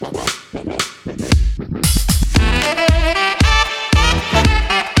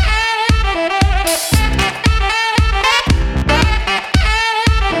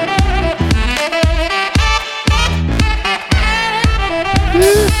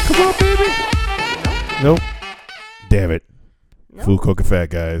Come on, baby. Nope. Damn it. No. Food Cook and Fat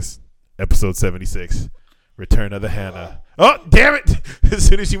Guys. Episode 76. Return of the Hannah. Oh, damn it. As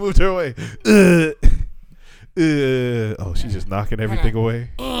soon as she moved her away. Oh, she's just knocking everything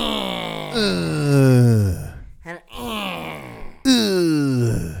away.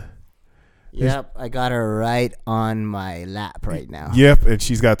 Yep, I got her right on my lap right now. Yep, and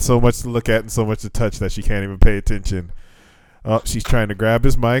she's got so much to look at and so much to touch that she can't even pay attention. Oh, she's trying to grab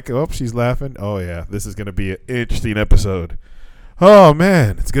his mic. Oh, she's laughing. Oh, yeah, this is going to be an interesting episode. Oh,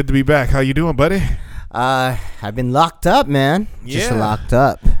 man, it's good to be back. How you doing, buddy? I've been locked up, man. Just Yeah. locked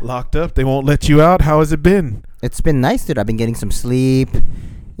up. Locked up. They won't let you out. How has it been? It's been nice, dude. I've been getting some sleep.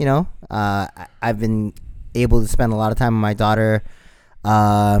 You know, I've been able to spend a lot of time with my daughter.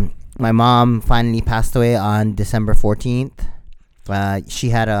 My mom finally passed away on December 14th. I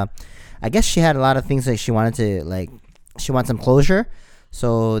guess she had a lot of things that she wanted to, like, she wants some closure.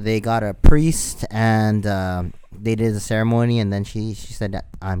 So they got a priest and they did a ceremony, and then she said that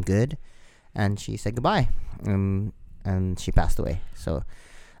I'm good. And she said goodbye. And she passed away. So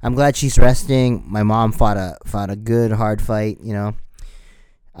I'm glad she's resting. My mom fought a good hard fight, you know.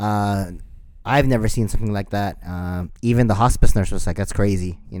 I've never seen something like that. Even the hospice nurse was like, that's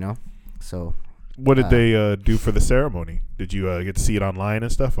crazy, you know. So What did they do for the ceremony? Did you get to see it online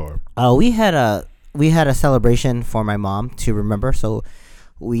and stuff, or? we had a celebration for my mom to remember. So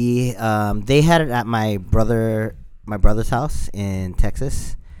they had it at my brother's house in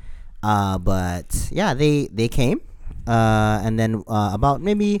Texas. But yeah, they came, and then about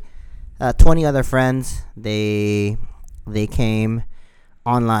maybe 20 other friends. They came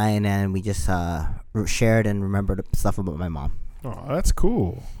online, and we just shared and remembered stuff about my mom. Oh, that's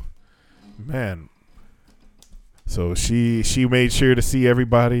cool, man. So she made sure to see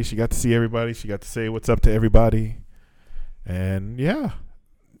everybody. She got to see everybody. She got to say what's up to everybody, and yeah.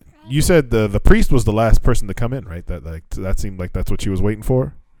 You said the priest was the last person to come in, right? That seemed like that's what she was waiting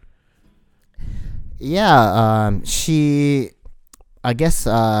for. Yeah, I guess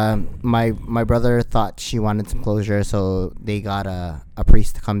my brother thought she wanted some closure, so they got a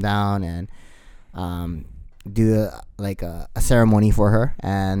priest to come down and do a ceremony for her,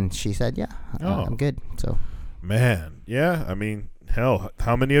 and she said, "Yeah, I'm good." So, man, yeah, I mean, hell,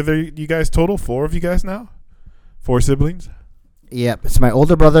 how many other you guys total? 4 of you guys now? 4 siblings? yep, it's my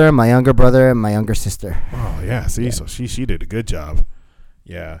older brother, my younger brother, and my younger sister. Oh yeah, see, Yeah. so she did a good job.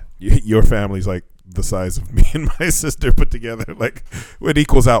 Yeah, your family's like the size of me and my sister put together. Like, it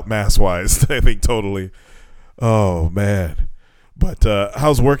equals out mass wise, I think, totally. Oh man. But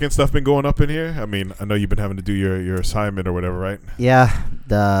how's work and stuff been going up in here? I mean, I know you've been having to do your assignment or whatever, right? Yeah,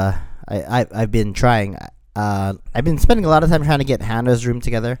 I've been trying. I've been spending a lot of time trying to get Hannah's room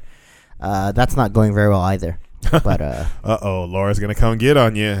together. That's not going very well either. But Laura's gonna come get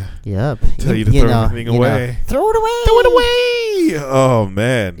on you. yep. Tell you to throw everything away. Throw it away. Throw it away. Oh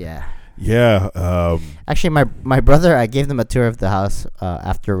man. Yeah. Yeah. Actually, my brother, I gave them a tour of the house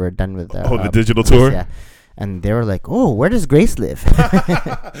after we're done with The digital tour. Yeah. And they were like, "Oh, where does Grace live?"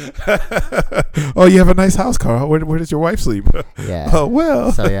 Oh, you have a nice house, Carl. Where does your wife sleep? Yeah. Oh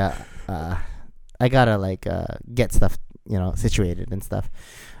well. So yeah, I gotta get stuff, situated and stuff.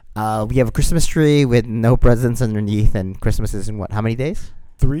 We have a Christmas tree with no presents underneath, and Christmas is in what? How many days?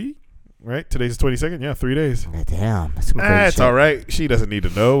 3, right? Today's the 22nd. Yeah, 3 days. Damn, that's some crazy It's shit. all right. She doesn't need to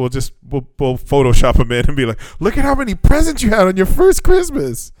know. We'll Photoshop them in and be like, look at how many presents you had on your first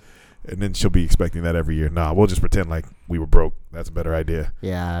Christmas. And then she'll be expecting that every year. Nah, we'll just pretend like we were broke. That's a better idea.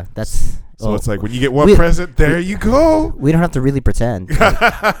 Yeah, that's. So it's like when you get one present, there you go. We don't have to really pretend. Like,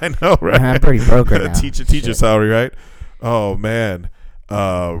 I know, right? I'm pretty broke right now. Teacher Shit. salary, right? Oh man.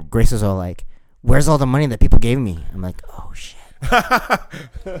 Grace is all like, "Where's all the money that people gave me?" I'm like, "Oh shit."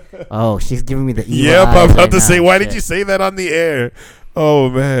 Oh, she's giving me the evil Yep, eyes I'm about right to now. say, why did Shit. you say that on the air?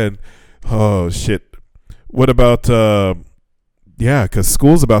 Oh man. Oh shit. What about yeah, because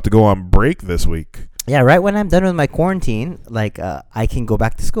school's about to go on break this week. Yeah, right when I'm done with my quarantine, I can go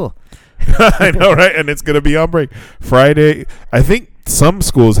back to school. I know, right? And it's gonna be on break Friday. I think some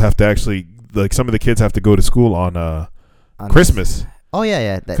schools have to actually, like, some of the kids have to go to school on Christmas. Oh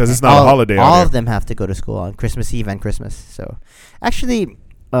yeah. Because it's not a holiday out All here. of them have to go to school on Christmas Eve and Christmas. So, actually,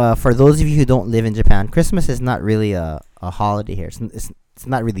 for those of you who don't live in Japan, Christmas is not really a holiday here. It's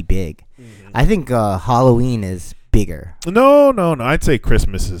not really big. Mm-hmm. I think Halloween is bigger. No. I'd say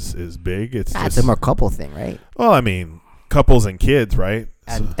Christmas is big. It's It's just, a more couple thing, right? well, I mean, couples and kids, right?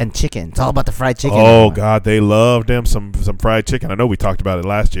 And chicken. It's all about the fried chicken. Oh anymore. God, they love them some fried chicken. I know we talked about it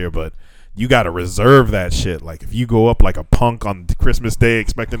last year, but you got to reserve that shit. Like if you go up like a punk on Christmas Day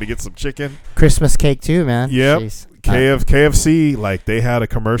expecting to get some chicken, Christmas cake too, man. Yep. Jeez. KFC, like they had a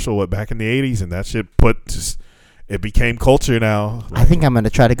commercial back in the 80s, and that shit it became culture now. I think I'm gonna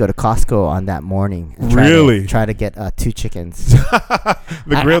try to go to Costco on that morning. And Really? try to get 2 chickens.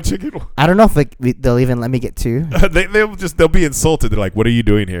 The grilled chicken. I don't know if they'll even let me get 2. They'll be insulted. They're like, "What are you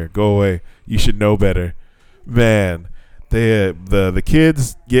doing here? Go away. You should know better." Man, the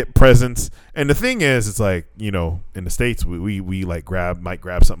kids get presents, and the thing is, it's like, you know, in the States we like might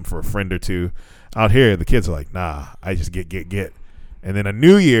grab something for a friend or two. Out here, the kids are like, "Nah, I just get." And then on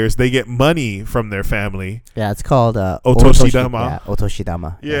New Year's, they get money from their family. Yeah, it's called Otoshidama.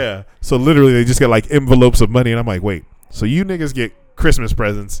 Otoshidama. Yeah. So literally, they just get like envelopes of money, and I'm like, wait. So you niggas get Christmas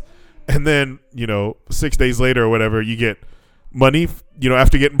presents, and then, you know, 6 days later or whatever, you get money. You know,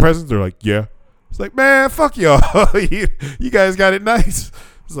 after getting presents, they're like, yeah. It's like, man, fuck y'all. you guys got it nice.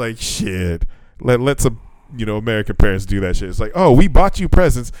 It's like, shit. Let some, you know, American parents do that shit. It's like, oh, we bought you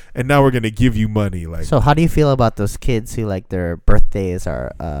presents, and now we're gonna give you money. Like, so how do you feel about those kids who like their birthdays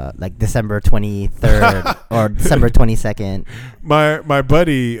are like December 23rd or December 22nd? My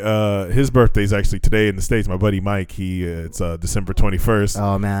buddy, his birthday's actually today in the States. My buddy Mike, it's December 21st.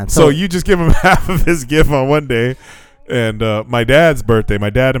 Oh man! So you just give him half of his gift on one day. And my dad's birthday, my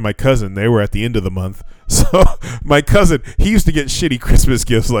dad and my cousin, they were at the end of the month. So my cousin, he used to get shitty Christmas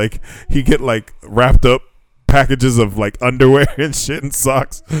gifts. Like he'd get like wrapped up packages of like underwear and shit and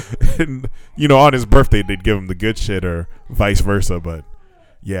socks. And, you know, on his birthday, they'd give him the good shit or vice versa. But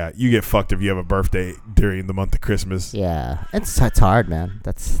yeah, you get fucked if you have a birthday during the month of Christmas. Yeah, it's hard, man.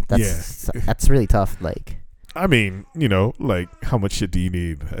 That's really tough. Like, I mean, you know, like how much shit do you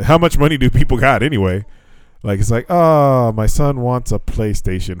need? How much money do people got anyway? Like, it's like, oh, my son wants a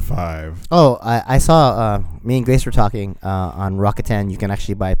PlayStation 5. Oh, I saw, me and Grace were talking on Rakuten. You can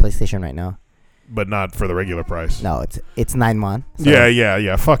actually buy a PlayStation right now. But not for the regular price. No, it's 9 won. So.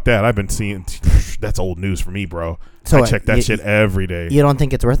 Yeah. Fuck that. I've been seeing, that's old news for me, bro. So I check that shit every day. You don't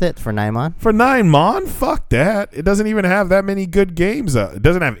think it's worth it for 9 mon? For 9 mon? Fuck that. It doesn't even have that many good games. It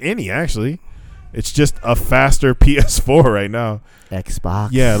doesn't have any, actually. It's just a faster PS4 right now.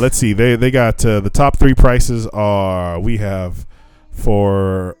 Xbox. Yeah, let's see. They got the top 3 prices are, we have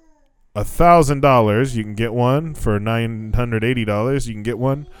for $1,000 you can get one, for $980 you can get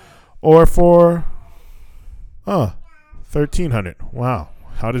one, or for $1,300. Wow,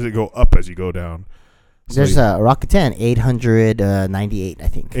 how does it go up as you go down? So there's a Rakuten 898, I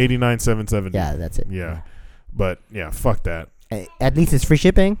think. 89,770. Yeah, that's it. Yeah, but yeah, fuck that. At least it's free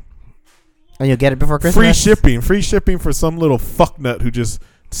shipping. And you'll get it before Christmas. Free shipping for some little fucknut who just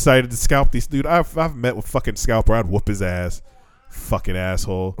decided to scalp these dude. I've met with fucking scalper. I'd whoop his ass, fucking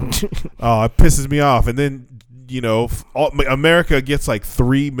asshole. Oh, it pisses me off. And then, you know, America gets like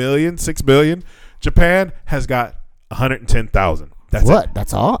 3 million, 6 billion. Japan has got 110,000. That's what? It.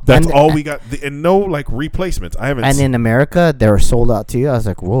 That's all. That's all we got, and no like replacements. I haven't. And in America, they were sold out too. I was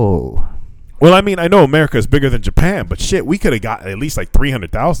like, whoa. Well, I mean, I know America is bigger than Japan, but shit, we could have got at least like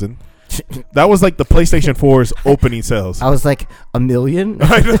 300,000. That was like the PlayStation 4's opening sales. I was like, 1 million?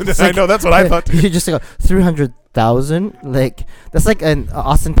 I know, that's what I thought too. You just go 300,000? Like, that's like an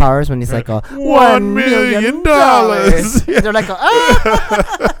Austin Powers when he's like, $1 million. They're like,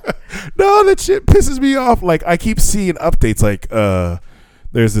 no, that shit pisses me off. Like, I keep seeing updates. Like,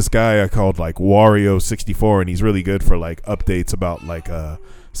 there's this guy I called like Wario64, and he's really good for like updates about like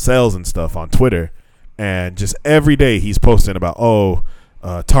sales and stuff on Twitter. And just every day he's posting about,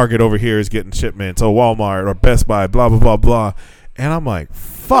 Target over here is getting shipments. Walmart or Best Buy, blah blah blah blah. And I'm like,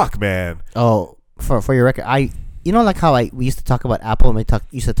 fuck, man. Oh, for your record, you know, like how we used to talk about Apple, and we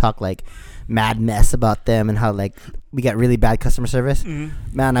used to talk like mad mess about them and how like we got really bad customer service.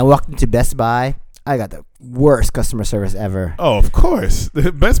 Mm-hmm. Man, I walked into Best Buy, I got the worst customer service ever. Oh, of course.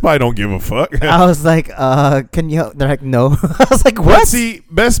 Best Buy don't give a fuck. I was like, can you? They're like, no. I was like, what? But see,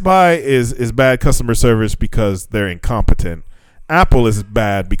 Best Buy is bad customer service because they're incompetent. Apple is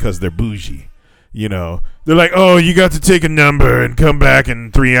bad because they're bougie. You know, they're like, oh, you got to take a number and come back in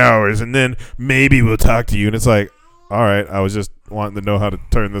 3 hours, and then maybe we'll talk to you. And it's like, all right, I was just wanting to know how to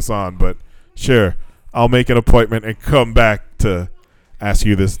turn this on, but sure, I'll make an appointment and come back to ask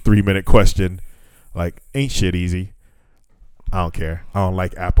you this 3-minute question. Like, ain't shit easy. I don't care. I don't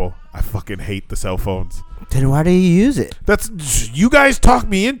like Apple. I fucking hate the cell phones. Then why do you use it? You guys talked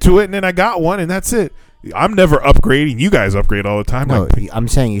me into it, and then I got one, and that's it. I'm never upgrading. You guys upgrade all the time. No, I'm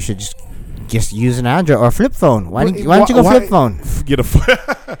saying you should just use an Android or a flip phone. Why don't you go flip phone?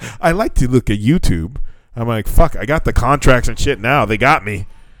 I like to look at YouTube. I'm like, fuck, I got the contracts and shit now. They got me.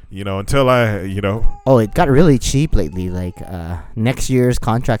 until Oh, it got really cheap lately. Like next year's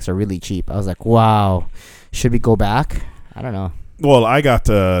contracts are really cheap. I was like, wow, should we go back? I don't know. Well, I got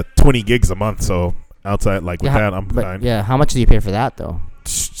 20 gigs a month, so outside with that, I'm fine. Yeah, how much do you pay for that though?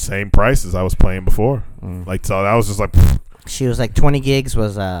 Same price as I was paying before. So that was just like. She was like 20 gigs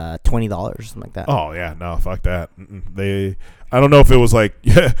was $20, something like that. Oh yeah, no, fuck that. I don't know if it was like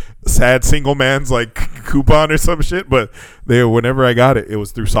sad single man's like coupon or some shit, but whenever I got it, it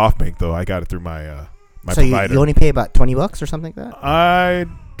was through SoftBank though. I got it through my my so provider. You only pay about $20 or something like that.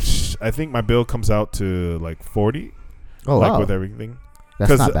 I think my bill comes out to like 40. Oh, wow. With everything.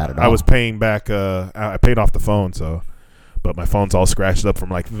 That's not bad at all. I was paying back. I paid off the phone, but my phone's all scratched up from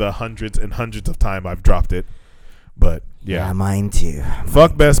like the hundreds and hundreds of time I've dropped it. But yeah, mine too.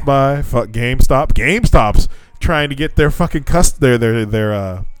 Fuck Best Buy. Fuck GameStop. GameStop's trying to get their fucking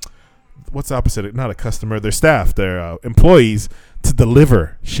their what's the opposite? Not a customer. Their staff, their employees to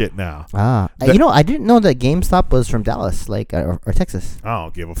deliver shit now. I didn't know that GameStop was from Dallas, or Texas. I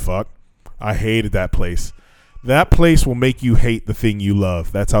don't give a fuck. I hated that place. That place will make you hate the thing you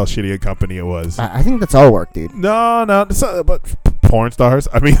love. That's how shitty a company it was. I think that's all work, dude. No, it's not, but porn stars.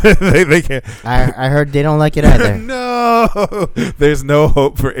 I mean, they can't. I heard they don't like it either. No, there's no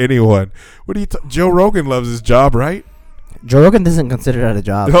hope for anyone. What do you? Joe Rogan loves his job, right? Joe Rogan doesn't consider that a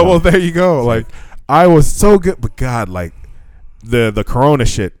job. Oh, well, there you go. Like, I was so good, but God, like, the Corona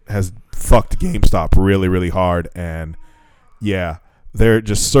shit has fucked GameStop really, really hard, and yeah. They're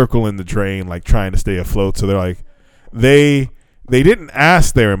just circling the drain, like trying to stay afloat. So they're like, they didn't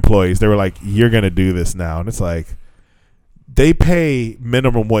ask their employees. They were like, "You're gonna do this now," and it's like, they pay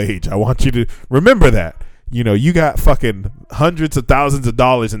minimum wage. I want you to remember that. You got fucking hundreds of thousands of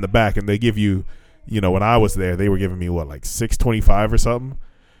dollars in the back, and they give you, when I was there, they were giving me what, like $6.25 or something,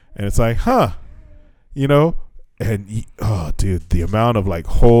 and it's like, and oh, dude, the amount of like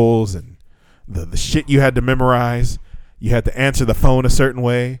holes and the shit you had to memorize. You had to answer the phone a certain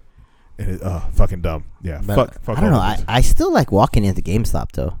way, and fucking dumb. Yeah, fuck. I don't know. I still like walking into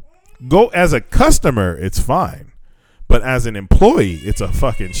GameStop though. Go as a customer, it's fine, but as an employee, it's a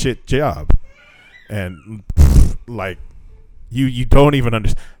fucking shit job, and like you don't even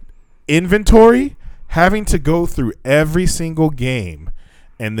understand inventory. Having to go through every single game,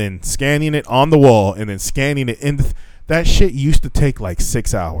 and then scanning it on the wall, and then scanning it in. That shit used to take like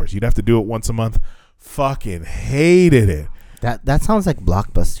 6 hours. You'd have to do it once a month. Fucking hated it. That sounds like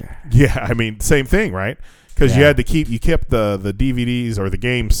Blockbuster. Yeah, I mean, same thing, right? Because you kept the DVDs or the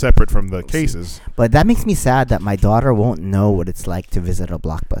games separate from the cases. But that makes me sad that my daughter won't know what it's like to visit a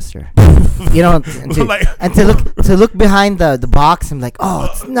Blockbuster. To look behind the box and like, oh,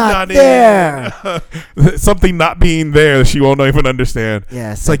 it's not there. Something not being there, she won't even understand.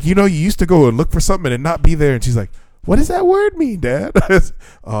 Yeah, it's like, you used to go and look for something and not be there, and she's like, what does that word mean, Dad?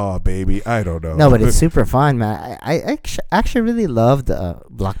 Oh, baby, I don't know. No, but it's super fun, man. I actually really loved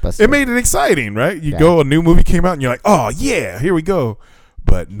Blockbuster. It made it exciting, right? You go, a new movie came out, and you're like, oh, yeah, here we go.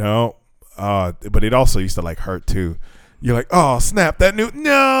 But no, but it also used to, like, hurt, too. You're like, oh, snap,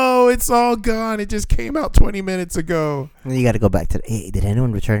 no, it's all gone. It just came out 20 minutes ago. And you got to go back to, hey, did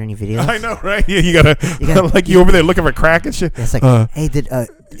anyone return any videos? I know, right? Yeah, you gotta like, you over there looking for crack and shit. It's like, hey, did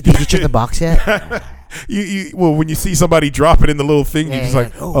you check the box yet? Well, when you see somebody drop it in the little thing, you're just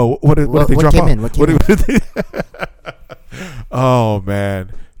like, oh, what did they drop came off? in? What came in? Oh,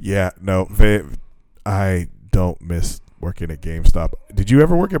 man. Yeah, no, I don't miss working at GameStop. Did you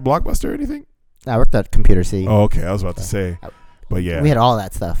ever work at Blockbuster or anything? I worked at Computer City. Oh, okay. I was about to say. But yeah. We had all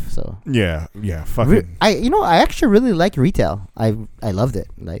that stuff, so. Yeah, fucking. I actually really like retail. I loved it.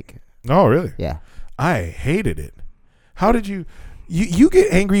 Like. Oh, really? Yeah. I hated it. How did you... You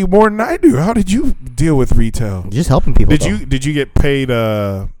get angry more than I do. How did you deal with retail? Just helping people. Did you get paid?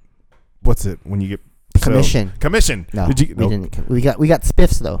 What's it when you get commission? Commission. No, we didn't. We got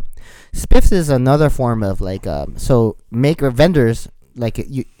spiffs though. Spiffs is another form of like vendors like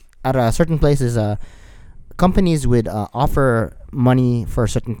you at certain places. Companies would offer money for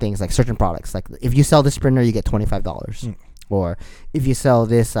certain things like certain products. Like if you sell this printer, you get $25. Or if you sell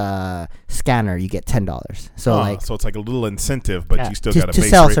this scanner, you get $10. So so it's like a little incentive, but you still got to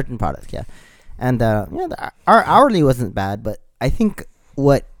sell certain products. Yeah, and our hourly wasn't bad, but I think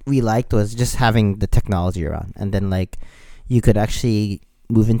what we liked was just having the technology around, and then like you could actually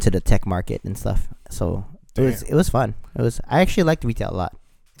move into the tech market and stuff. So it was fun. I actually liked retail a lot.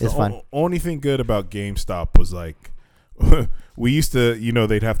 It was fun. Only thing good about GameStop was like. We used to,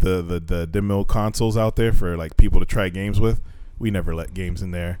 they'd have the demo consoles out there for like people to try games with. We never let games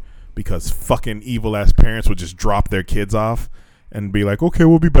in there because fucking evil ass parents would just drop their kids off, and be like, okay,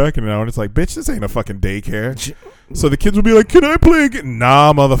 we'll be back in an hour. And it's like, bitch, this ain't a fucking daycare. So the kids will be like, can I play again?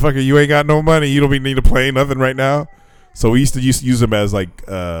 Nah, motherfucker, you ain't got no money. You don't need to play nothing right now. So we used to use them as like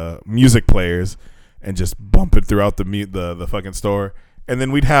music players and just bump it throughout the fucking store. And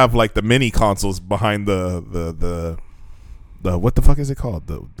then we'd have like the mini consoles behind the what the fuck is it called?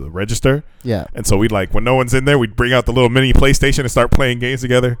 The register. Yeah. And so we'd like, when no one's in there, we'd bring out the little mini PlayStation and start playing games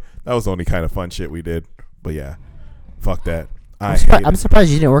together. That was the only kind of fun shit we did. But yeah, fuck that. I'm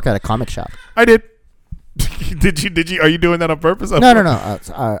surprised you didn't work at a comic shop. I did. Did you? Are you doing that on purpose? No.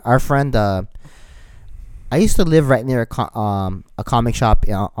 Our friend. I used to live right near a comic shop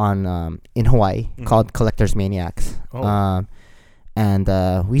in Hawaii called Collectors Maniacs. Oh. And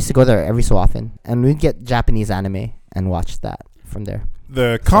we used to go there every so often, and we'd get Japanese anime and watch that from there.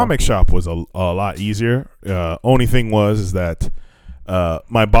 The comic shop was a lot easier. Only thing is that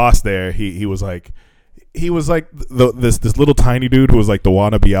my boss there, he was like this little tiny dude who was like the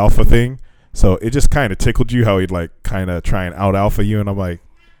wannabe alpha thing. So it just kind of tickled you how he'd like kind of try and out alpha you, and I'm like,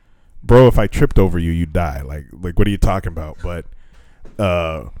 bro, if I tripped over you, you'd die. Like what are you talking about? But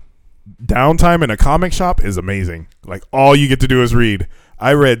downtime in a comic shop is amazing. Like all you get to do is read.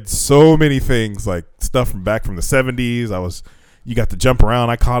 I read so many things, like stuff from back from the 70s. You got to jump around.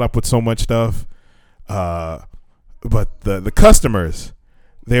 I caught up with so much stuff. But the customers,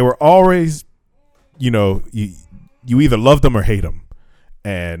 they were always, you either loved them or hate them.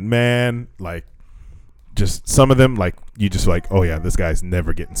 And man, like, just some of them, like, you just like, oh yeah, this guy's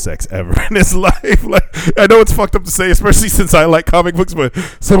never getting sex ever in his life. Like, I know it's fucked up to say, especially since I like comic books, but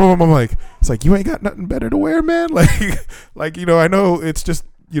some of them I'm like, it's like, you ain't got nothing better to wear, man. Like, I know it's just,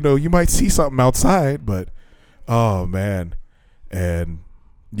 you might see something outside, but oh man. And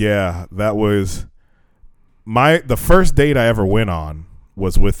yeah, that was the first date I ever went on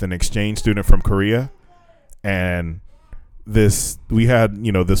was with an exchange student from Korea. And we had,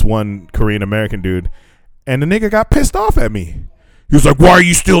 this one Korean American dude, and the nigga got pissed off at me. He was like, why are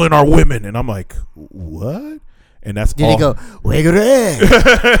you stealing our women? And I'm like, what? And that's Did he go, Wegure?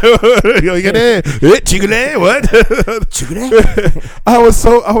 What? I was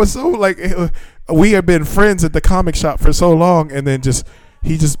so like, we had been friends at the comic shop for so long, and then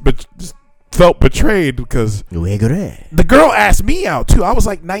he just felt betrayed because the girl asked me out too. I was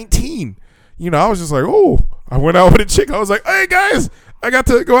like 19. I was just like, oh, I went out with a chick. I was like, hey guys, I got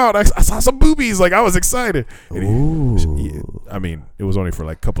to go out. I saw some boobies. Like, I was excited. I mean, it was only for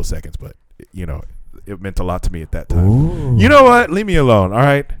like a couple seconds, but it meant a lot to me at that time. Ooh. You know what? Leave me alone. All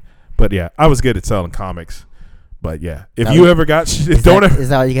right. But yeah, I was good at selling comics. But yeah, if you ever got is that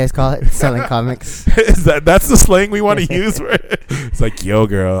what you guys call it? Selling comics? That's the slang we want to use for it? It's like, yo,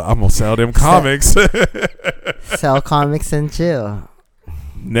 girl, I'm gonna sell them comics. Sell comics and chill.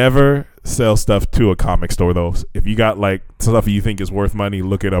 Never sell stuff to a comic store though. If you got like stuff you think is worth money,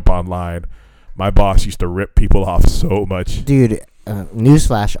 look it up online. My boss used to rip people off so much. Dude,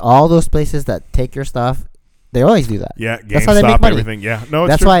 newsflash, all those places that take your stuff, they always do that. Yeah, that's how they make money. Everything. Yeah, no,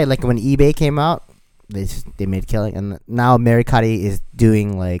 that's true. Why, like, when eBay came out, they made killing, and now Mercari is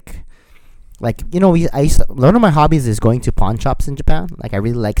doing like one of my hobbies is going to pawn shops in Japan. Like, I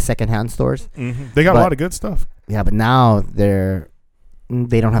really like secondhand stores. Mm-hmm. They got a lot of good stuff. Yeah, but now they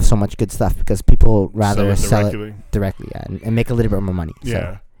don't have so much good stuff because people rather sell it directly, and make a little bit more money.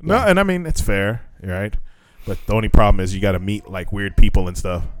 Yeah. So, no, and I mean, it's fair, right? But the only problem is you got to meet like weird people and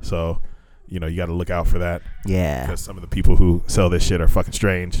stuff. So, you got to look out for that. Yeah. Because some of the people who sell this shit are fucking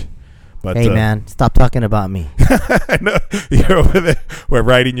strange. But hey, man, stop talking about me. I know you're over there. We're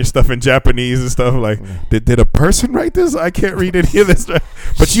writing your stuff in Japanese and stuff. Like, did a person write this? I can't read any of this.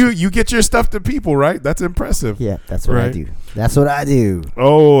 But you get your stuff to people, right? That's impressive. Yeah, that's what I do. That's what I do.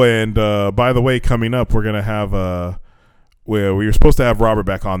 Oh, and by the way, coming up, we're gonna have we were supposed to have Robert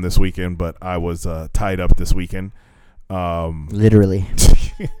back on this weekend, but I was tied up this weekend. Literally.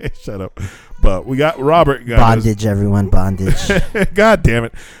 Shut up. But we got Robert. Bondage, everyone. Bondage. God damn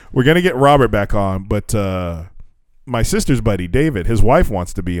it. We're going to get Robert back on. But my sister's buddy, David, his wife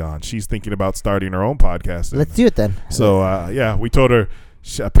wants to be on. She's thinking about starting her own podcast. Let's do it then. So, yeah, we told her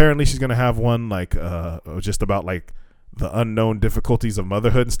apparently she's going to have one like just about like the unknown difficulties of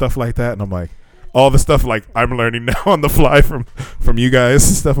motherhood and stuff like that. And I'm like, all the stuff like I'm learning now on the fly from you guys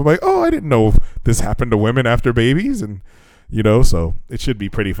and stuff. I'm like, oh, I didn't know this happened to women after babies. And, so it should be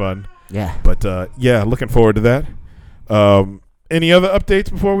pretty fun. Yeah. But, yeah, looking forward to that. Any other updates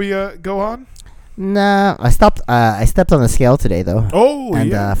before we go on? Nah, I stepped on the scale today, though. Oh, and,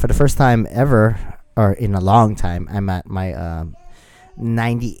 yeah. For the first time ever, or in a long time, I'm at my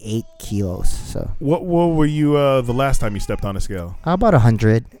 98 kilos. So. What were you the last time you stepped on a scale? About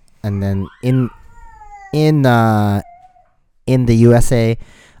 100. And then in in the USA,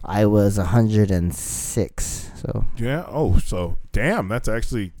 I was 106. So Yeah. Oh, so damn, that's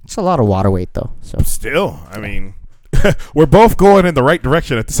actually it's a lot of water weight though. So still. I mean, we're both going in the right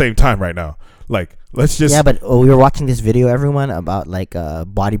direction at the same time right now. Like, let's just. yeah, but we were watching this video, everyone, about like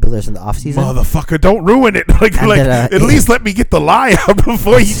bodybuilders in the off season. Motherfucker, don't ruin it. Like, And then, at least let me get the lie out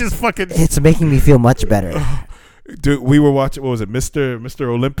before you just fucking. It's making me feel much better. Dude, we were watching. What was it, Mr.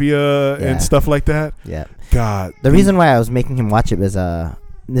 Olympia Yeah. and stuff like that. Yeah. God. The reason why I was making him watch it was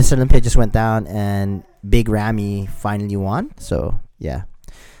Mr. Olympia just went down and Big Ramy finally won. So yeah.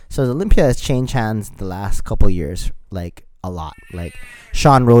 So the Olympia has changed hands the last couple years, like a lot. Like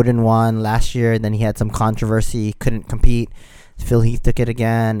Sean Roden won last year, then he had some controversy, couldn't compete. Phil Heath took it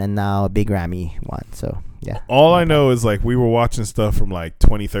again, and now Big Ramy won. So yeah. All I know is like we were watching stuff from like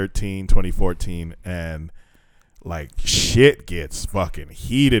 2013, 2014, and like shit gets fucking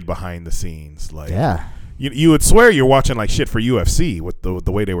heated behind the scenes. Like Yeah. you would swear you're watching like shit for UFC with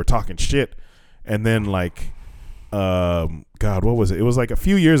the way they were talking shit, and then like God, what was it? It was like a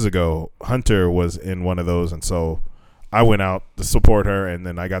few years ago. Hunter was in one of those, and so I went out to support her, and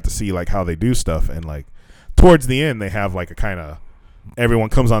then I got to see like how they do stuff, and like towards the end they have like a kind of everyone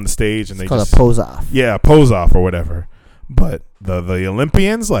comes on the stage and It's they called just a pose off. yeah, pose off or whatever. But the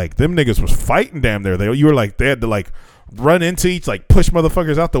Olympians, like them niggas was fighting damn there. You were like they had to like run into each, like push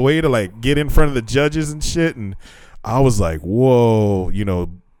motherfuckers out the way to like get in front of the judges and shit. And I was like, whoa, you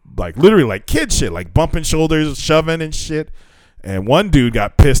know, like literally like kid shit, like bumping shoulders, shoving and shit. And one dude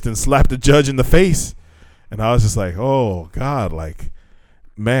got pissed and slapped the judge in the face. And I was just like, oh God, like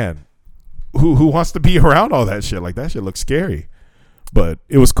man, who wants to be around all that shit? Like that shit looks scary. But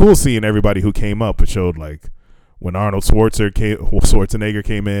it was cool seeing everybody who came up. It showed like when Arnold Schwarzenegger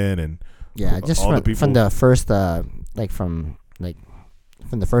came in, and Yeah, just all the from people. the first from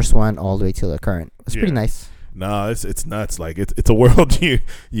the first one all the way to the current. It's pretty Yeah. nice. No, it's nuts. Like it's a world you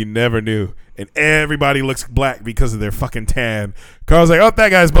never knew, and everybody looks black because of their fucking tan. Carl's like, oh, that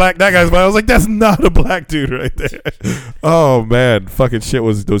guy's black. That guy's black. I was like, that's not a black dude right there. Oh man, fucking shit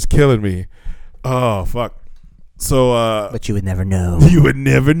was killing me. Oh fuck. So But you would never know. you would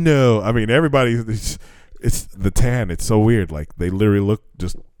never know. I mean, everybody. It's the tan. It's so weird. Like they literally look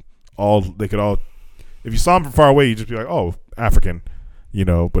just all. They could all. If you saw them from far away, you would just be like, oh, African. You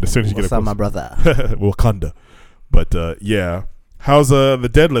know, but as soon as you What's get up, a my close, brother? Wakanda. But yeah, how's the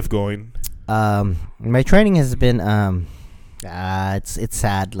deadlift going? My training has been it's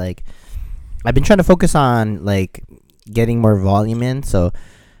sad. Like I've been trying to focus on like getting more volume in. So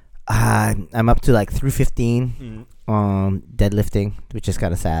I'm up to like 315 deadlifting, which is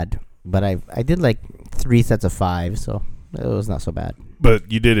kind of sad. But I did like 3 sets of 5, so it was not so bad.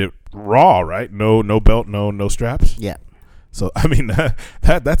 But you did it raw, right? No belt, no straps. Yeah. So I mean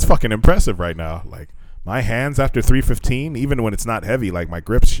that's fucking impressive right now. Like my hands after 315, even when it's not heavy, like my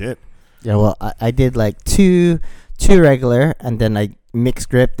grip's shit. Yeah, well, I did like two regular, and then I mix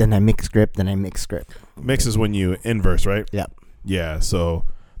grip, then I mix grip, then I mix grip. Mix is when you inverse, right? Yep. Yeah. So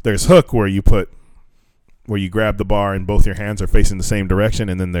there's hook where you grab the bar and both your hands are facing the same direction,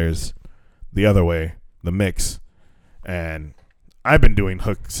 and then there's the other way, the mix. And I've been doing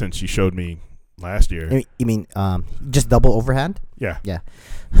hook since you showed me last year. You mean just double overhand? Yeah. Yeah.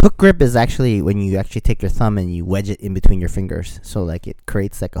 Hook grip is actually when you actually take your thumb and you wedge it in between your fingers, so like it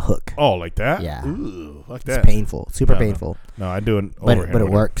creates like a hook. Oh, like that? Yeah. Ooh, like It's that. painful, super No, no. painful. No, I do it But overhand. it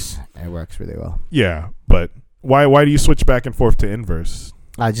works. It works really well. Yeah, but why do you switch back and forth to inverse?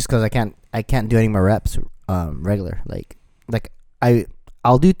 Just because I can't do any more reps regular. Like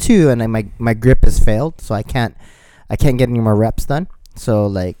I'll do 2 and my grip has failed, so I can't get any more reps done. So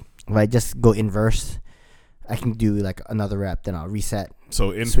like if I just go inverse, I can do like another rep, then I'll reset.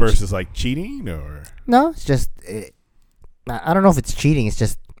 So inverse is like cheating, or No, it's just I don't know if it's cheating. It's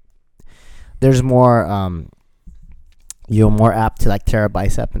just there's more you're more apt to like tear a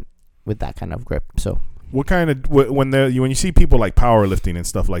bicep with that kind of grip. So what kind of when you see people like powerlifting and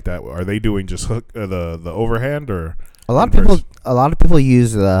stuff like that, are they doing just hook the overhand or a lot inverse? of people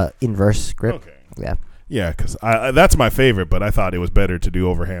use the inverse grip. Okay. Yeah. Yeah, because that's my favorite, but I thought it was better to do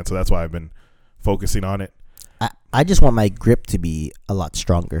overhand, so that's why I've been focusing on it. I just want my grip to be a lot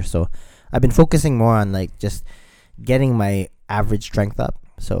stronger. So I've been focusing more on like just getting my average strength up.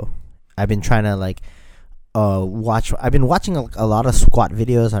 So I've been trying to like I've been watching a lot of squat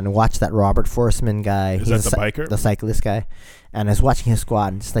videos, and watch that Robert Forsman guy. Is that the biker? The cyclist guy. And I was watching his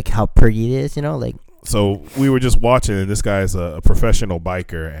squat and just like how pretty it is, you know, like. So we were just watching, and this guy's a professional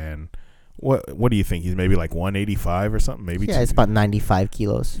biker, and what do you think? He's maybe like 185 or something, maybe. Yeah, it's about 95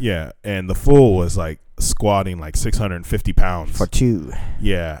 kilos. Yeah, and the fool was like squatting like 650 pounds For 2.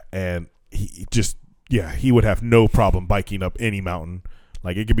 Yeah, and he just yeah, he would have no problem biking up any mountain.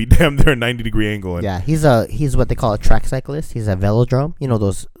 Like it could be damn near a 90-degree angle. And Yeah, he's what they call a track cyclist. He's a velodrome. You know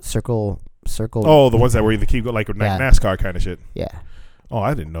those circle. Oh, the ones that were either keep going like Yeah. NASCAR kind of shit. Yeah. Oh,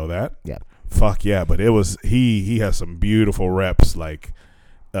 I didn't know that. Yeah. Fuck yeah, but it was he has some beautiful reps. Like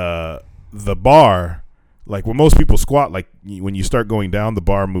the bar, like when most people squat, like when you start going down, the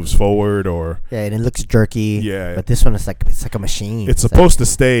bar moves forward or Yeah, and it looks jerky. Yeah. But this one is like it's like a machine. it's supposed to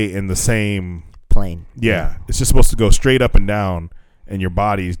stay in the same. plane. Yeah, it's just supposed to go straight up and down, and your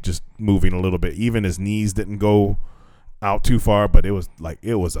body's just moving a little bit. Even his knees didn't go out too far, but it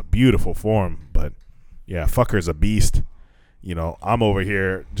was a beautiful form. But yeah, fucker's a beast. You know, I'm over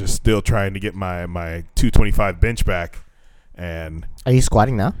here just still trying to get my 225 bench back, and Are you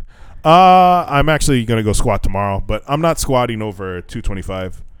squatting now? I'm actually gonna go squat tomorrow, but I'm not squatting over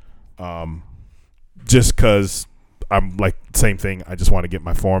 225, just because I'm like same thing. I just want to get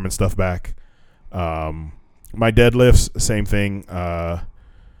my form and stuff back. My deadlifts, same thing.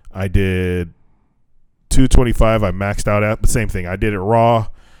 I did 225. I maxed out at the same thing. I did it raw.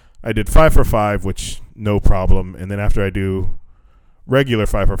 I did 5 for 5, which no problem. And then after I do regular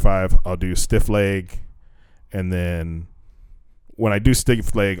 5 for 5, I'll do stiff leg. And then when I do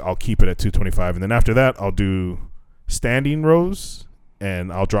stiff leg, I'll keep it at 225. And then after that, I'll do standing rows,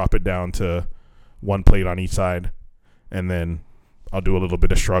 and I'll drop it down to one plate on each side. And then I'll do a little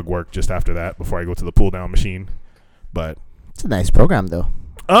bit of shrug work just after that before I go to the pull down machine. But It's a nice program though.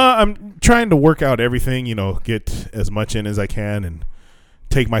 I'm trying to work out everything, get as much in as I can and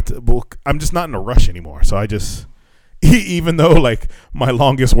take my I'm just not in a rush anymore. So I just, even though like my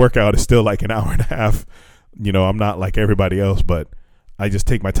longest workout is still like an hour and a half, I'm not like everybody else, but I just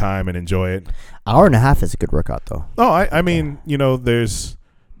take my time and enjoy it. Hour and a half is a good workout though. Oh, I mean, there's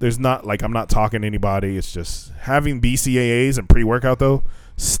not like I'm not talking to anybody. It's just having BCAAs and pre-workout though.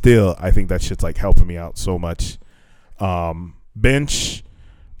 Still, I think that shit's like helping me out so much. Bench,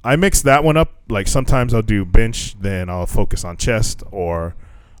 I mix that one up. Like sometimes I'll do bench, then I'll focus on chest, or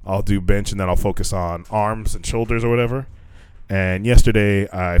I'll do bench and then I'll focus on arms and shoulders or whatever. And yesterday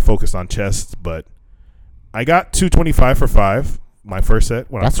I focused on chest, but I got 225 for 5 my first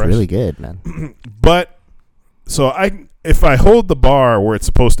set when That's I'm fresh. really good, man. But so if I hold the bar where it's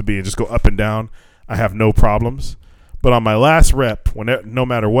supposed to be and just go up and down, I have no problems. But on my last rep, no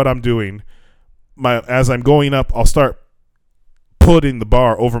matter what I'm doing, as I'm going up, I'll start putting the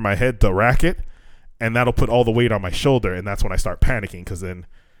bar over my head to rack it, and that'll put all the weight on my shoulder, and that's when I start panicking because then,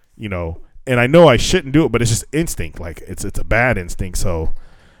 and I know I shouldn't do it, but it's just instinct. Like it's a bad instinct, so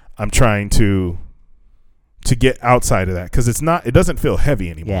I'm trying to get outside of that because it doesn't feel heavy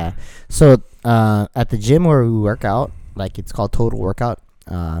anymore. Yeah. So at the gym where we work out, like it's called Total Workout,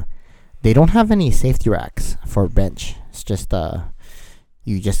 they don't have any safety racks for bench. It's just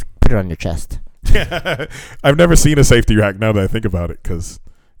you just put it on your chest. Yeah, I've never seen a safety rack now that I think about it because,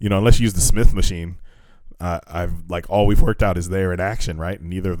 unless you use the Smith machine, I've like all we've worked out is there in action, right? And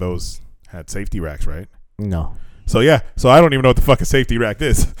neither of those had safety racks, right? No. So yeah, so I don't even know what the fuck a safety rack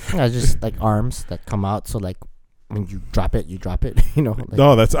is. Yeah, it's just like arms that come out. So like when you drop it, Like,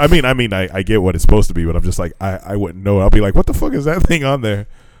 No, that's. I get what it's supposed to be, but I'm just like I wouldn't know. I'll be like, what the fuck is that thing on there?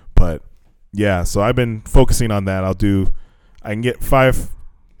 But yeah, so I've been focusing on that. I can get 5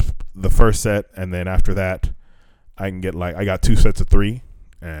 the first set, and then after that, I can get I got 2 sets of 3,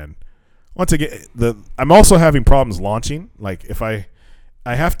 and once I get I'm also having problems launching. Like if I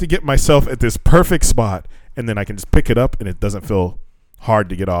have to get myself at this perfect spot, and then I can just pick it up, and it doesn't feel hard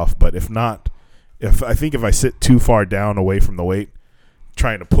to get off. But if not, if I sit too far down away from the weight,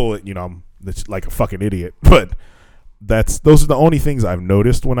 trying to pull it, I'm like a fucking idiot. But those are the only things I've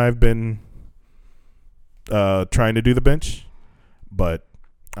noticed when I've been trying to do the bench. But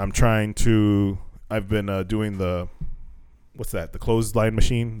I've been doing what's that? The clothesline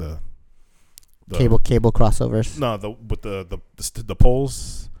machine, the cable crossovers. No, with the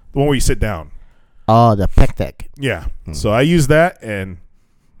poles, the one where you sit down. Oh, the pec deck. Yeah. So I use that, and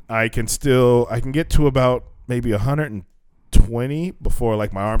I can get to about maybe 120 before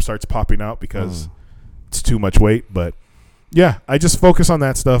like my arm starts popping out because it's too much weight. But yeah, I just focus on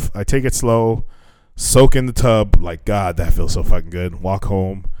that stuff. I take it slow, soak in the tub. Like, God, that feels so fucking good. Walk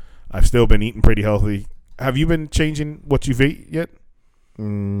home. I've still been eating pretty healthy. Have you been changing what you've ate yet?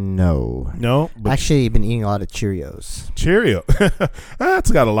 No. No? Actually, I've been eating a lot of Cheerios. Cheerio.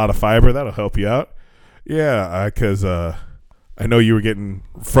 That's got a lot of fiber. That'll help you out. Yeah, because I know you were getting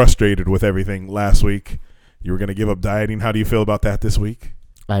frustrated with everything last week. You were going to give up dieting. How do you feel about that this week?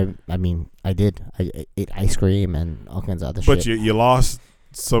 I mean, I did. I ate ice cream and all kinds of other shit. But you lost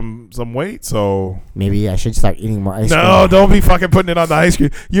some weight. So maybe I should start eating more ice cream. no, don't be fucking putting it on the ice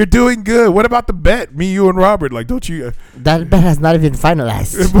cream. You're doing good. What about the bet? Me, you, and Robert. Like, don't you? That bet has not even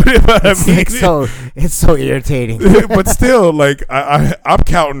finalized. It's so irritating. But still, like I'm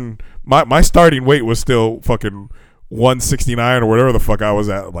counting. My starting weight was still fucking 169 or whatever the fuck I was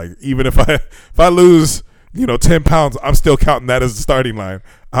at. Like, even if I lose 10 pounds, I'm still counting that as the starting line.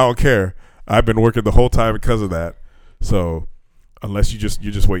 I don't care. I've been working the whole time because of that. So unless you're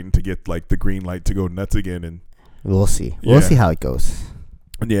just waiting to get like the green light to go nuts again, and we'll see. We'll see how it goes.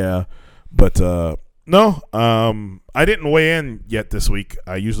 Yeah, but no, I didn't weigh in yet this week.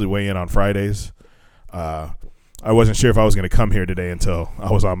 I usually weigh in on Fridays. I wasn't sure if I was going to come here today until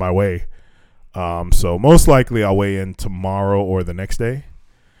I was on my way. So most likely I'll weigh in tomorrow or the next day.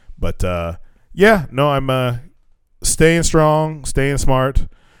 But yeah, no, I'm staying strong, staying smart,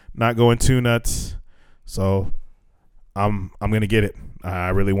 not going too nuts. So I'm gonna get it. I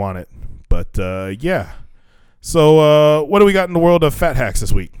really want it. But yeah. So what do we got in the world of fat hacks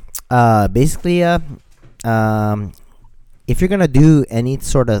this week? Basically, if you're gonna do any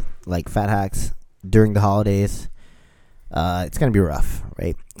sort of like fat hacks during the holidays, it's gonna be rough,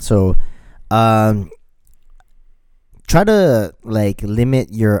 right? So try to like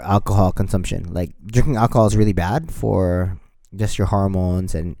limit your alcohol consumption. Like, drinking alcohol is really bad for just your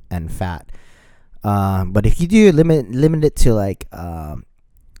hormones and fat. But if you do limit it to like a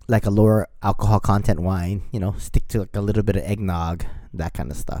lower alcohol content wine, stick to like a little bit of eggnog, that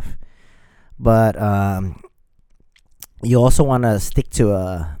kind of stuff. But you also want to stick to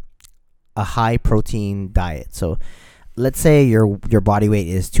a high protein diet. So let's say your body weight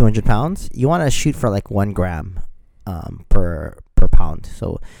is 200 pounds. You want to shoot for like 1 gram per pound.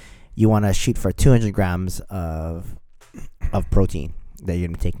 So you want to shoot for 200 grams of protein that you're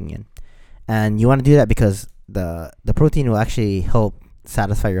going to be taking in. And you want to do that because the protein will actually help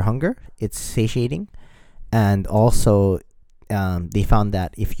satisfy your hunger. It's satiating. And also, they found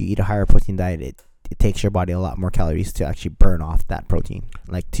that if you eat a higher protein diet, it takes your body a lot more calories to actually burn off that protein,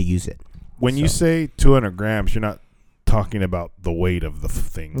 like to use it. When you say 200 grams, you're not talking about the weight of the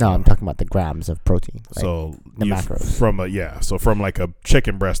thing. No, I'm talking about the grams of protein. Like so the macros. From like a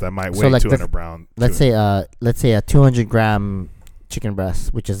chicken breast that might weigh like 200 pounds. Let's say a 200 gram chicken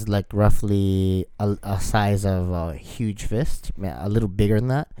breast, which is like roughly a size of a huge fist, a little bigger than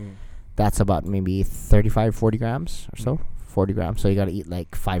that. That's about maybe 35-40 grams or so. 40 grams. So you got to eat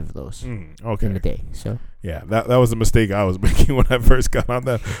like 5 of those in a day. So yeah, that was a mistake I was making when I first got on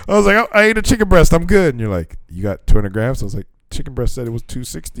that. I was like, I ate a chicken breast, I'm good. And you're like, you got 200 grams? I was like, chicken breast said it was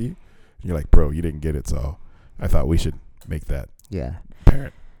 260. And you're like, bro, you didn't get it. So I thought we should make that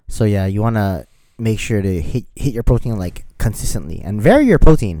apparent. So yeah, you want to make sure to hit your protein like consistently, and vary your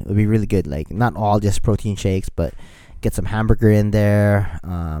protein would be really good. Like, not all just protein shakes, but get some hamburger in there.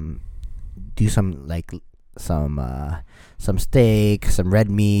 Do some steak, some red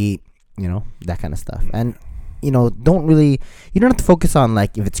meat, that kind of stuff. And you don't have to focus on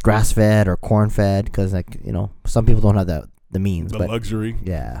like if it's grass fed or corn fed, because like some people don't have the means, but luxury.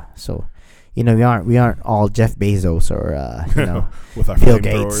 Yeah, so we aren't all Jeff Bezos or with our Bill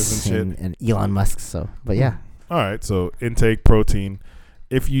Gates and Elon Musk. So, but yeah. All right, so intake protein.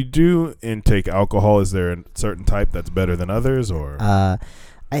 If you do intake alcohol, is there a certain type that's better than others, or?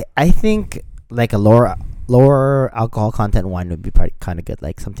 I think like a lower alcohol content wine would be kind of good.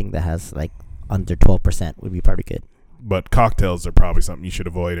 Like something that has like under 12% would be pretty good. But cocktails are probably something you should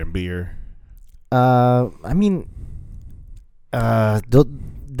avoid, and beer. I mean,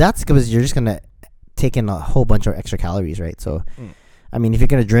 that's because you're just gonna take in a whole bunch of extra calories, right? So, I mean, if you're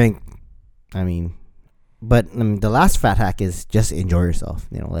gonna drink, but the last fat hack is just enjoy yourself.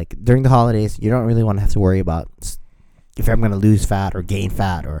 Like during the holidays, you don't really want to have to worry about if I'm gonna lose fat or gain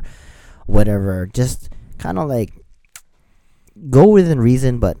fat or whatever. Just kind of like go within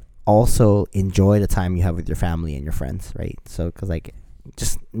reason, but also enjoy the time you have with your family and your friends, right? So, because like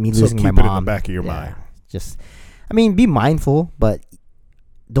just me losing my mom, keep it in the back of your mind. Just, be mindful, but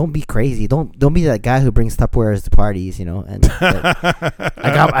don't be crazy. Don't be that guy who brings Tupperwares to parties, And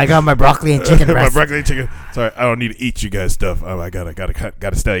I got my broccoli and chicken breast. My broccoli and chicken. Sorry, I don't need to eat you guys' stuff. Oh, I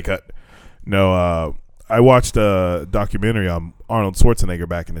gotta stay cut. No, I watched a documentary on Arnold Schwarzenegger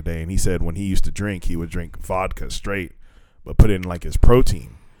back in the day, and he said when he used to drink, he would drink vodka straight, but put in like his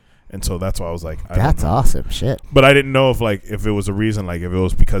protein. And so that's why I was like, that's awesome shit. But I didn't know if it was a reason, like if it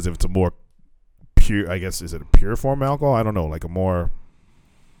was because if it's a more pure, I guess, is it a pure form of alcohol? I don't know, like a more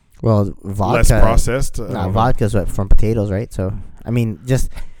vodka, less processed. Vodka is from potatoes, right? So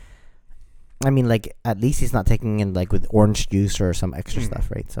like at least he's not taking in like with orange juice or some extra stuff,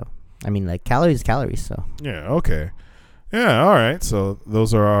 right? So like calories. So yeah, okay, Yeah, all right. So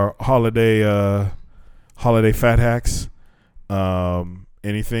those are our holiday fat hacks.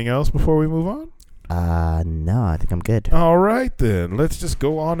 Anything else before we move on? No, I think I'm good. All right, then. Let's just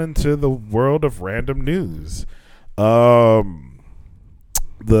go on into the world of random news. The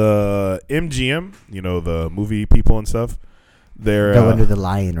MGM, the movie people and stuff, they're Go under the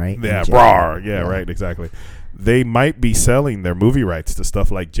lion, right? yeah, MGM. rawr, yeah, right, exactly. They might be selling their movie rights to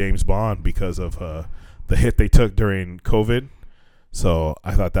stuff like James Bond because of the hit they took during COVID. So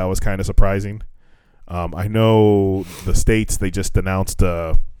I thought that was kind of surprising. I know the States, they just announced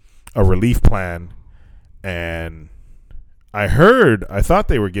a relief plan, and I thought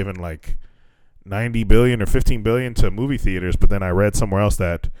they were giving like $90 billion or $15 billion to movie theaters, but then I read somewhere else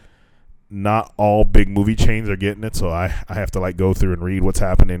that not all big movie chains are getting it, so I have to like go through and read what's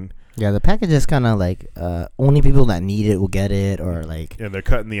happening. Yeah, the package is kind of like only people that need it will get it, or like. And they're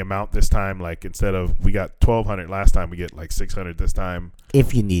cutting the amount this time. Like instead of we got 1,200 last time, we get like 600 this time.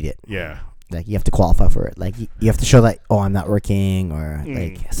 If you need it. Yeah. Like you have to qualify for it. Like you have to show that I'm not working or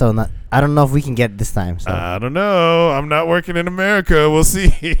like so. I don't know if we can get it this time. So. I don't know. I'm not working in America. We'll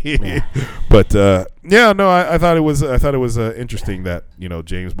see. Yeah. But I thought it was interesting that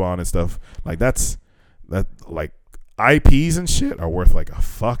James Bond and stuff like that like IPs and shit are worth like a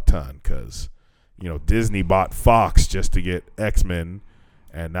fuck ton because Disney bought Fox just to get X-Men,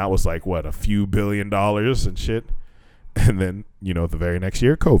 and that was like what, a few $1 billion and shit. And then, the very next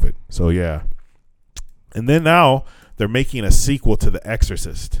year, COVID. So, yeah. And then now they're making a sequel to The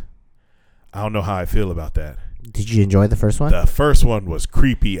Exorcist. I don't know how I feel about that. Did you enjoy the first one? The first one was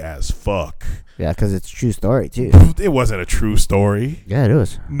creepy as fuck. Yeah, because it's a true story, too. It wasn't a true story. Yeah, it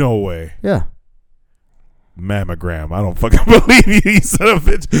was. No way. Yeah. Mammogram. I don't fucking believe you, you son of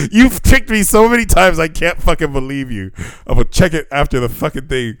a bitch. You've tricked me so many times, I can't fucking believe you. I'm going to check it after the fucking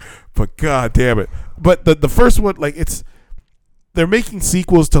thing. But god damn it. But the first one, like, they're making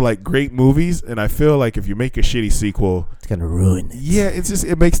sequels to like great movies, and I feel like if you make a shitty sequel, it's gonna ruin it. Yeah,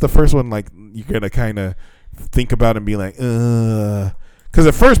 it makes the first one like you're gonna kind of think about it and be like, because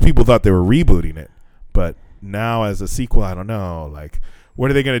at first people thought they were rebooting it, but now as a sequel, I don't know, like what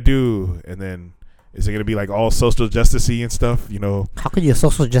are they gonna do? And then is it gonna be like all social justice-y and stuff? How could you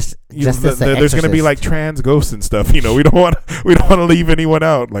social justice? There's gonna be like trans ghosts and stuff. We don't want to leave anyone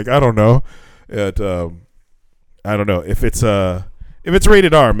out. Like I don't know. I don't know if it's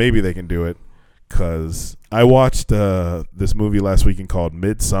rated R, maybe they can do it. Cause I watched this movie last weekend called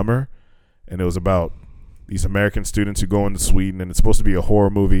Midsummer, and it was about these American students who go into Sweden, and it's supposed to be a horror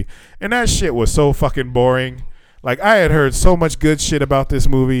movie, and that shit was so fucking boring. Like I had heard so much good shit about this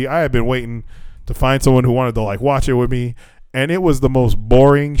movie. I had been waiting to find someone who wanted to like watch it with me, and it was the most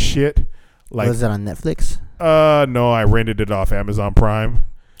boring shit. Like, was it on Netflix? No, I rented it off Amazon Prime.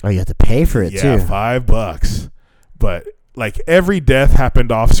 Oh, you have to pay for it too. Yeah, $5. But like every death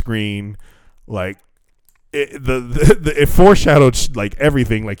happened off screen, like it foreshadowed like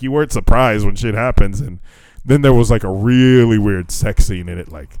everything. Like you weren't surprised when shit happens, and then there was like a really weird sex scene in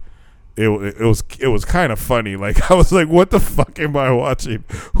it. Like it was kind of funny. Like I was like, what the fuck am I watching?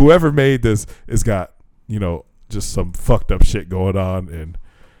 Whoever made this has got just some fucked up shit going on, and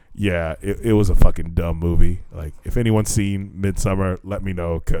yeah, it was a fucking dumb movie. Like if anyone's seen Midsummer, let me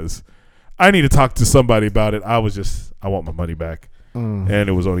know because I need to talk to somebody about it. I want my money back, and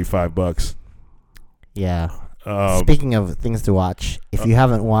it was only $5. Yeah. Speaking of things to watch, if you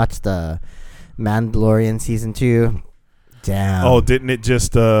haven't watched the Mandalorian season 2, damn. Oh, didn't it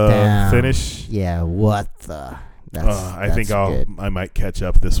just finish? Yeah. What the? I think I might catch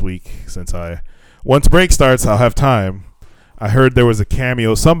up this week since once break starts, I'll have time. I heard there was a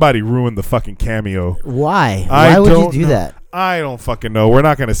cameo. Somebody ruined the fucking cameo. Why? Why would you do that? I don't fucking know. We're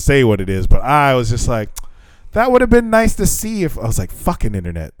not going to say what it is, but I was just like, that would have been nice to see if I was like, fucking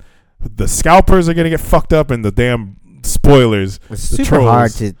internet. The scalpers are going to get fucked up and the damn spoilers. It's super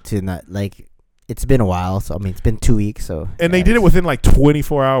hard to not like, it's been a while. So, I mean, it's been 2 weeks. So, and they did it within like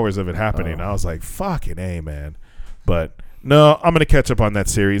 24 hours of it happening. I was like, fucking A, man. But no, I'm going to catch up on that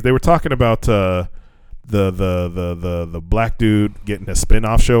series. They were talking about, the black dude getting a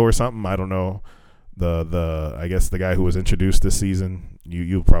spin-off show or something. I don't know. I guess the guy who was introduced this season,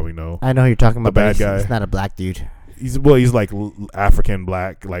 you'll probably know. I know who you're talking about. The bad guy. He's not a black dude. He's like African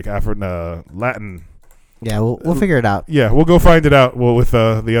black, like African Latin. Yeah, we'll figure it out. Yeah, we'll go find it out. Well, with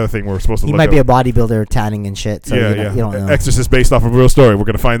the other thing we're supposed to. He look might up. be a bodybuilder, tanning and shit. So you don't know. Exorcist based off of a real story. We're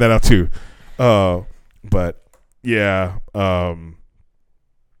gonna find that out too. But yeah,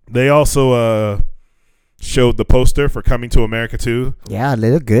 they also showed the poster for Coming to America 2. Yeah,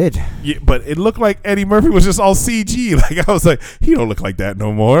 they look good. Yeah, but it looked like Eddie Murphy was just all CG. Like, I was like, he don't look like that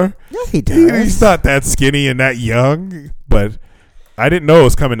no more. Yeah, he does. He's not that skinny and that young. But I didn't know it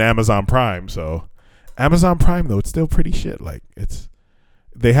was coming to Amazon Prime. So Amazon Prime, though, it's still pretty shit. Like,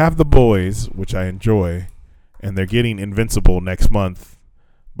 they have The Boys, which I enjoy, and they're getting Invincible next month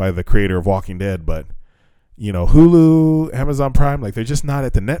by the creator of Walking Dead. But, Hulu, Amazon Prime, like, they're just not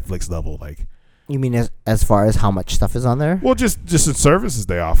at the Netflix level. Like, You mean as far as how much stuff is on there? well, just the services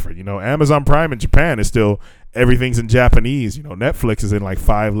they offer. Amazon Prime in Japan is still everything's in Japanese. Netflix is in like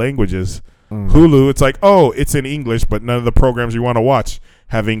 5 languages. Hulu, it's like, oh, it's in English, but none of the programs you want to watch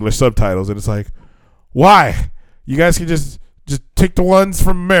have English subtitles, and it's like, why? You guys can just take the ones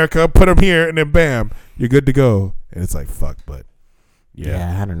from America, put them here, and then bam, you're good to go. And it's like, fuck, but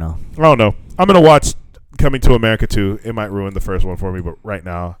yeah, I don't know. I don't know. I'm gonna watch Coming to America 2. It might ruin the first one for me, but right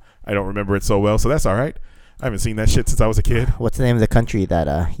now I don't remember it so well, so that's all right. I haven't seen that shit since I was a kid. What's the name of the country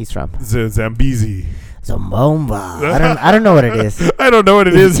that he's from? Zambezi. Zombomba. I don't know what it is. I don't know what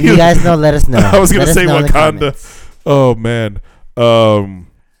it is. You guys know, let us know. I was going to Let us say know in the Wakanda. comments. Oh, man.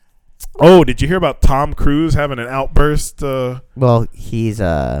 Did you hear about Tom Cruise having an outburst? Well, he's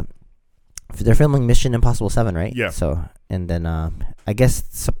they're filming Mission Impossible 7, right? Yeah. So, and then I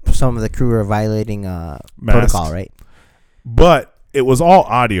guess some of the crew are violating protocol, right? But it was all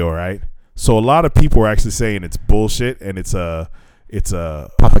audio, right? So a lot of people were actually saying it's bullshit and it's a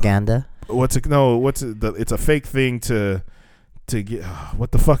Propaganda. It's a fake thing to get.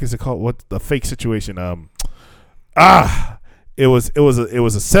 What the fuck is it called? What the fake situation? It was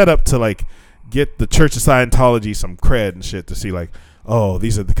a setup to like get the Church of Scientology some cred and shit to see like, oh,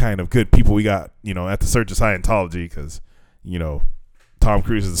 these are the kind of good people we got, at the Church of Scientology because, Tom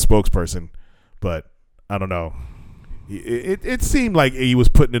Cruise is the spokesperson. But I don't know. It seemed like he was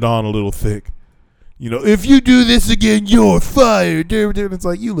putting it on a little thick. If you do this again, you're fired. It's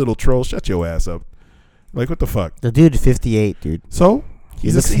like, you little troll, shut your ass up. Like, what the fuck? The dude is 58, dude. So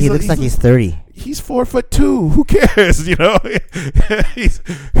He looks like he's 30. He's 4'2". Who cares? You're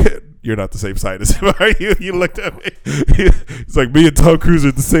not the same size as him, are you? You looked at me. It's like me and Tom Cruise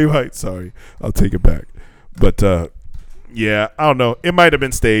are the same height. Sorry, I'll take it back. But yeah, I don't know. It might have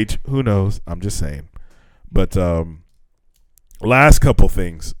been staged. Who knows? I'm just saying. But last couple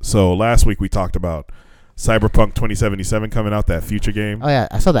things. So last week we talked about Cyberpunk 2077 coming out, that future game. Oh yeah,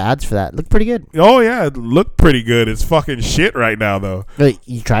 I saw the ads for that. Looked pretty good. Oh yeah, it looked pretty good. It's fucking shit right now though. Wait,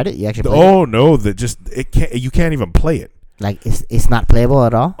 you tried it? You actually played it? Oh no, you can't even play it. Like it's not playable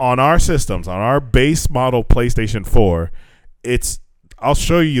at all? On our systems, on our base model PlayStation 4, I'll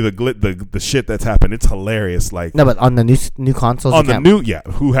show you the shit that's happened. It's hilarious. Like, no, but on the new consoles, on the new,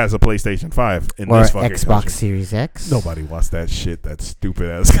 who has a PlayStation 5 in or this fucking Xbox country? Series X? Nobody wants that shit. That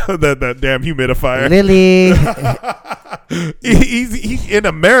stupid ass that damn humidifier. Lily. He in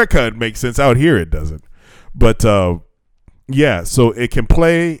America it makes sense. Out here it doesn't. But yeah, so it can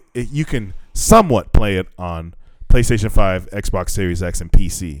play. You can somewhat play it on PlayStation 5, Xbox Series X, and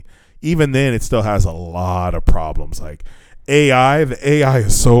PC. Even then, it still has a lot of problems. Like the AI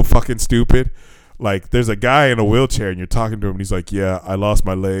is so fucking stupid. Like, there's a guy in a wheelchair, and you're talking to him, and he's like, yeah, I lost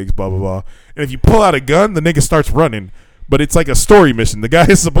my legs, blah, blah, blah. And if you pull out a gun, the nigga starts running. But it's like a story mission. The guy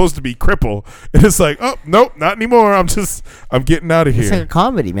is supposed to be crippled. And it's like, oh, nope, not anymore. I'm getting out of here. It's like a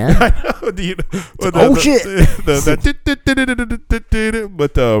comedy, man. I know. Shit. But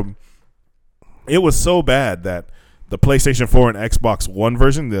it was so bad that the PlayStation 4 and Xbox One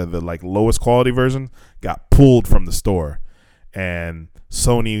version, the like lowest quality version, got pulled from the store, and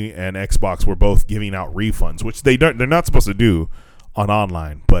Sony and Xbox were both giving out refunds, which they're not supposed to do on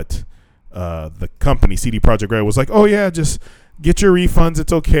online. But the company CD Projekt Red was like, oh yeah, just get your refunds,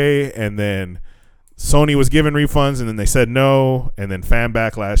 it's okay. And then Sony was giving refunds, and then they said no, and then fan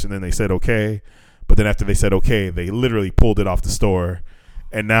backlash, and then they said okay. But then after they said okay, they literally pulled it off the store.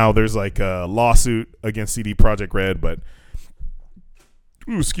 And now there's like a lawsuit against CD Projekt Red, but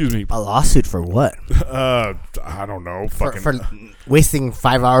excuse me, A lawsuit for what? I don't know, fucking For wasting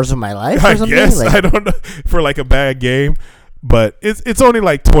 5 hours of my life or I something? guess I don't know, for like a bad game. But it's only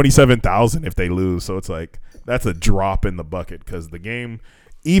like 27,000 if they lose, so it's like that's a drop in the bucket because the game,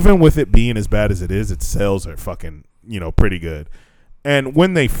 even with it being as bad as it is, its sales are fucking pretty good. And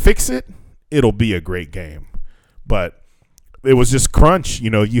when they fix it, it'll be a great game. But it was just crunch.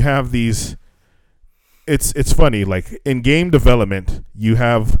 You have these. It's funny. Like in game development, you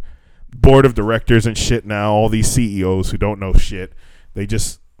have board of directors and shit now. All these CEOs who don't know shit. They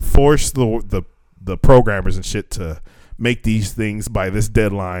just force the programmers and shit to make these things by this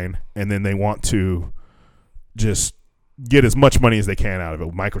deadline, and then they want to just get as much money as they can out of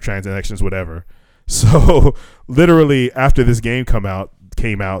it, microtransactions, whatever. So literally after this game came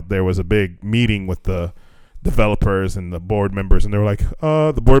out, there was a big meeting with the developers and the board members, and they were like,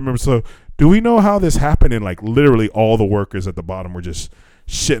 the board members, so do we know how this happened? And like literally all the workers at the bottom were just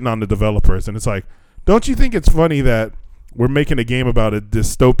shitting on the developers. And it's like, don't you think it's funny that we're making a game about a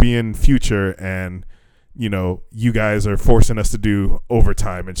dystopian future and, you know, you guys are forcing us to do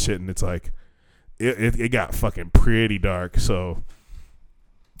overtime and shit? And it's like, it got fucking pretty dark. So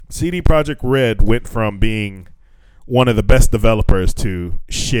CD Projekt Red went from being one of the best developers to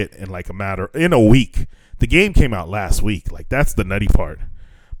shit in like in a week. The game came out last week. Like, that's the nutty part.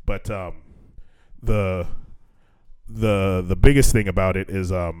 But the biggest thing about it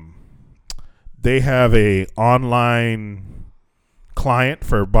is they have a online client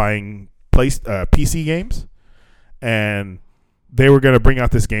for buying PC games, and they were going to bring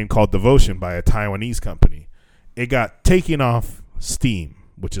out this game called Devotion by a Taiwanese company. It got taken off Steam,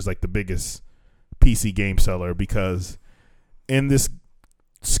 which is like the biggest PC game seller, because in this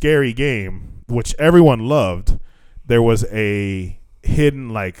scary game, which everyone loved, there was a hidden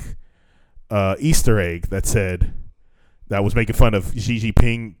like Easter egg that was making fun of Xi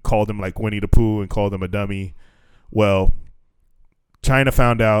Jinping, called him like Winnie the Pooh and called him a dummy. Well, China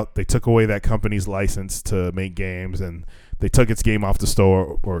found out, they took away that company's license to make games, and they took its game off the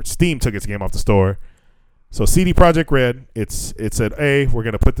store, or Steam took its game off the store. So CD Projekt Red, it said, hey, we're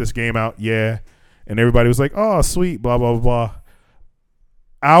going to put this game out, yeah. And everybody was like, oh, sweet, blah, blah, blah, blah.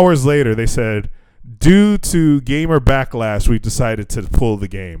 Hours later, they said, due to gamer backlash, we've decided to pull the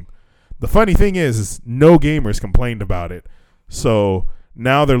game. The funny thing is no gamers complained about it. So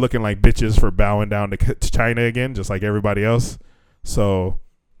now they're looking like bitches for bowing down to China again, just like everybody else. So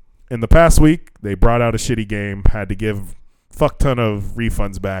in the past week, they brought out a shitty game, had to give fuck ton of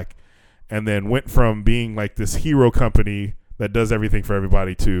refunds back, and then went from being like this hero company that does everything for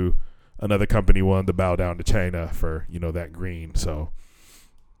everybody to another company willing to bow down to China for, you know, that green. So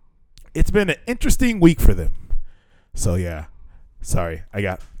it's been an interesting week for them. So yeah, sorry, I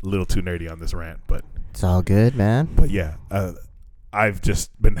got a little too nerdy on this rant, but it's all good, man. But yeah, I've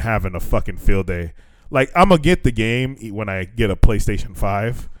just been having a fucking field day. Like, I'm gonna get the game when I get a PlayStation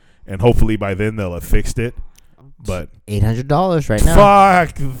 5, and hopefully by then they'll have fixed it. But $800 right now.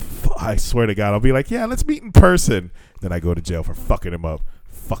 Fuck, I swear to God, I'll be like, yeah, let's meet in person. Then I go to jail for fucking him up.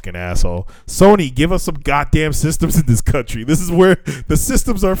 Fucking asshole. Sony, give us some goddamn systems in this country. This is where the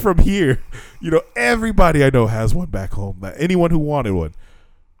systems are from here. You know, everybody I know has one back home. Anyone who wanted one.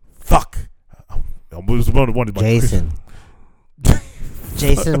 Fuck. Jason.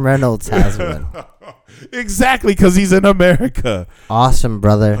 Jason Reynolds has one. Exactly, because he's in America. Awesome,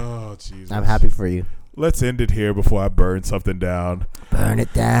 brother. Oh, Jesus. I'm happy for you. Let's end it here before I burn something down. Burn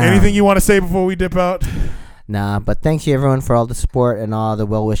it down. Anything you want to say before we dip out? Nah, but thanks you everyone for all the support and all the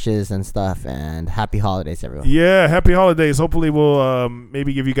well wishes and stuff, and happy holidays, everyone. Yeah, happy holidays. Hopefully we'll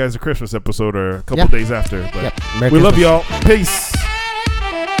maybe give you guys a Christmas episode or a couple days after. But we love y'all. Peace.